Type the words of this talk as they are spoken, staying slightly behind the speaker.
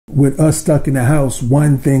With us stuck in the house,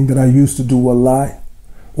 one thing that I used to do a lot,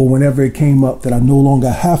 or whenever it came up that I no longer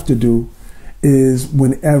have to do, is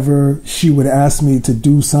whenever she would ask me to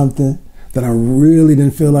do something that I really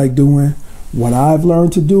didn't feel like doing, what I've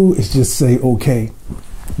learned to do is just say okay.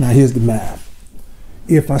 Now here's the math.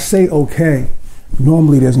 If I say okay,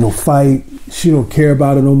 normally there's no fight, she don't care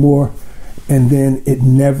about it no more, and then it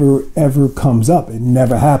never ever comes up. It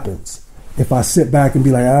never happens. If I sit back and be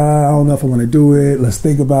like, I don't know if I want to do it, let's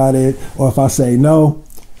think about it, or if I say no,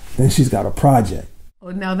 then she's got a project.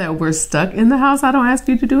 Well, now that we're stuck in the house, I don't ask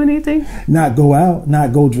you to do anything? Not go out,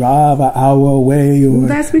 not go drive an hour away. Or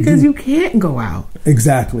that's because you can't go out.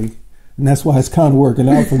 Exactly. And that's why it's kind of working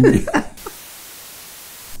out for me.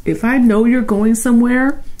 If I know you're going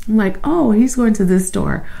somewhere, I'm like, oh, he's going to this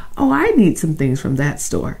store. Oh, I need some things from that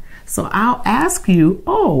store. So I'll ask you,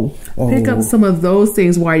 pick up some of those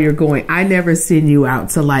things while you're going. I never send you out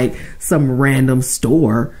to like some random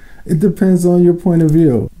store. It depends on your point of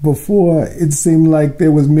view. Before, it seemed like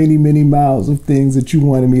there was many, many miles of things that you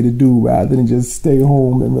wanted me to do rather than just stay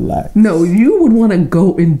home and relax. No, you would want to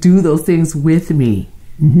go and do those things with me.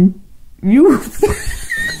 Mm-hmm. You...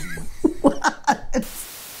 What?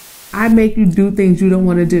 I make you do things you don't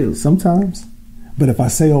want to do. Sometimes. But if I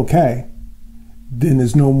say okay, then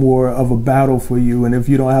there's no more of a battle for you. And if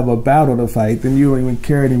you don't have a battle to fight, then you don't even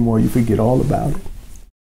care anymore. You forget all about it.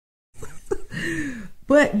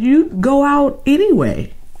 But you go out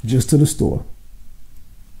anyway. Just to the store.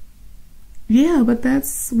 Yeah, but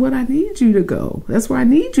that's what I need you to go. That's where I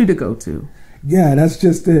need you to go to. Yeah, that's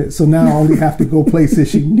just it. So now I only have to go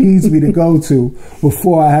places she needs me to go to.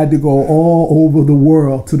 Before I had to go all over the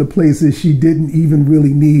world to the places she didn't even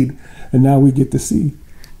really need. And now we get to see.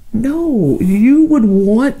 No, you would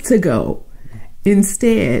want to go.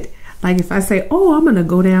 Instead, like if I say, oh, I'm going to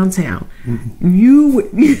go downtown. You would,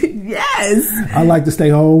 yes. I like to stay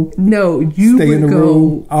home. No, you stay would in the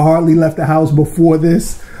room. I hardly left the house before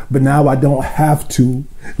this, but now I don't have to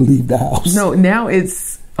leave the house. No, now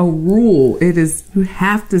it's a rule. It is, you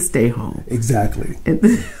have to stay home. Exactly.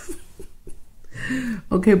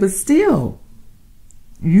 Okay, but still,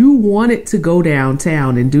 you wanted to go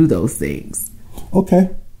downtown and do those things. Okay.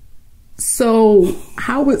 So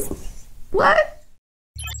how was, what?